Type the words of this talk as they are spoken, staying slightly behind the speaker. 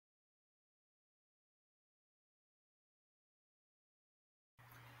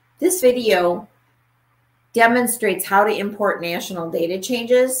This video demonstrates how to import national data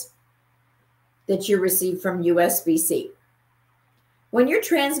changes that you receive from USB-C. When you're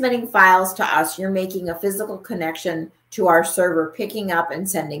transmitting files to us, you're making a physical connection to our server, picking up and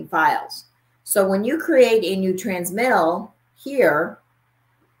sending files. So when you create a new transmittal here,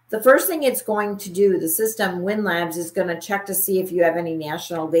 the first thing it's going to do, the system WinLABS is going to check to see if you have any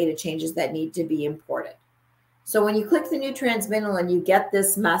national data changes that need to be imported. So when you click the new transmittal and you get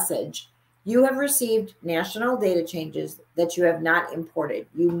this message, you have received national data changes that you have not imported.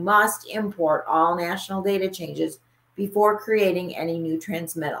 You must import all national data changes before creating any new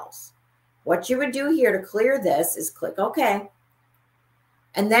transmittals. What you would do here to clear this is click OK.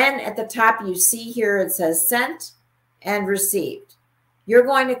 And then at the top, you see here it says sent and received. You're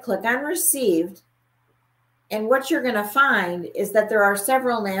going to click on received. And what you're going to find is that there are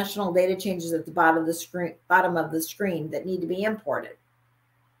several national data changes at the bottom of the screen that need to be imported.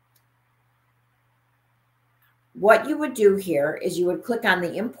 What you would do here is you would click on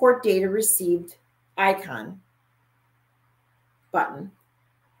the import data received icon button,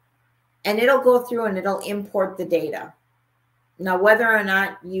 and it'll go through and it'll import the data. Now, whether or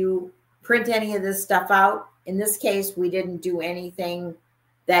not you print any of this stuff out, in this case, we didn't do anything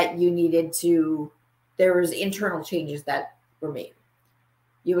that you needed to. There was internal changes that were made.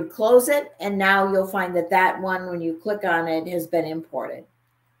 You would close it, and now you'll find that that one, when you click on it, has been imported.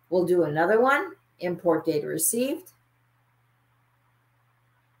 We'll do another one, import data received.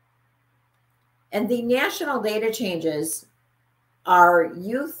 And the national data changes are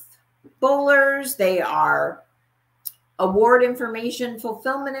youth bowlers, they are award information,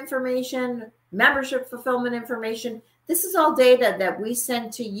 fulfillment information, membership fulfillment information. This is all data that we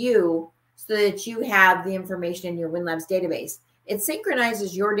send to you so that you have the information in your WinLABS database. It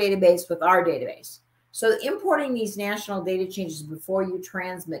synchronizes your database with our database. So importing these national data changes before you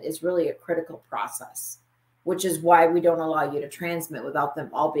transmit is really a critical process, which is why we don't allow you to transmit without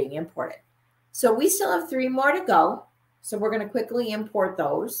them all being imported. So we still have 3 more to go. So we're going to quickly import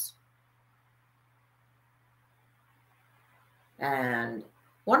those. And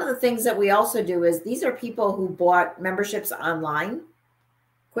one of the things that we also do is these are people who bought memberships online.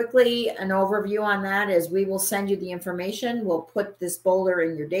 Quickly, an overview on that is we will send you the information. We'll put this bowler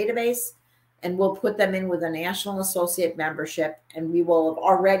in your database, and we'll put them in with a National Associate membership, and we will have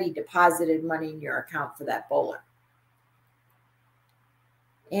already deposited money in your account for that bowler.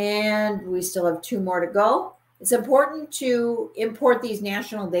 And we still have 2 more to go. It's important to import these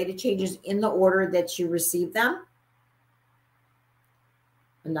national data changes in the order that you receive them.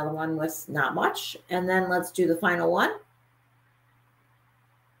 Another one with not much. And then let's do the final one.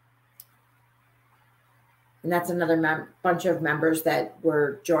 And that's another bunch of members that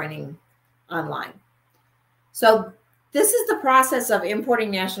were joining online. So this is the process of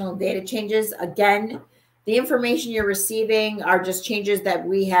importing national data changes. Again, the information you're receiving are just changes that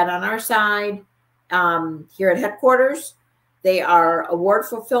we had on our side here at headquarters. They are award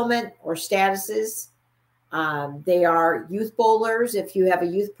fulfillment or statuses. They are youth bowlers. If you have a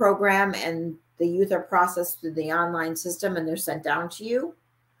youth program and the youth are processed through the online system and they're sent down to you.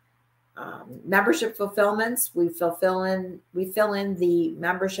 Membership fulfillments, we fill in the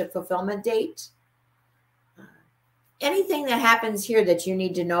membership fulfillment date. Anything that happens here that you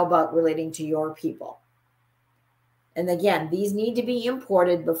need to know about relating to your people. And again, these need to be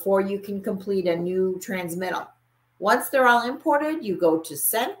imported before you can complete a new transmittal. Once they're all imported, you go to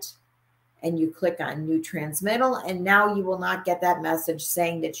Sent and you click on New Transmittal, and now you will not get that message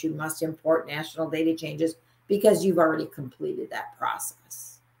saying that you must import national data changes because you've already completed that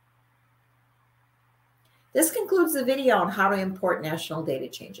process. This concludes the video on how to import national data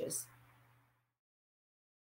changes.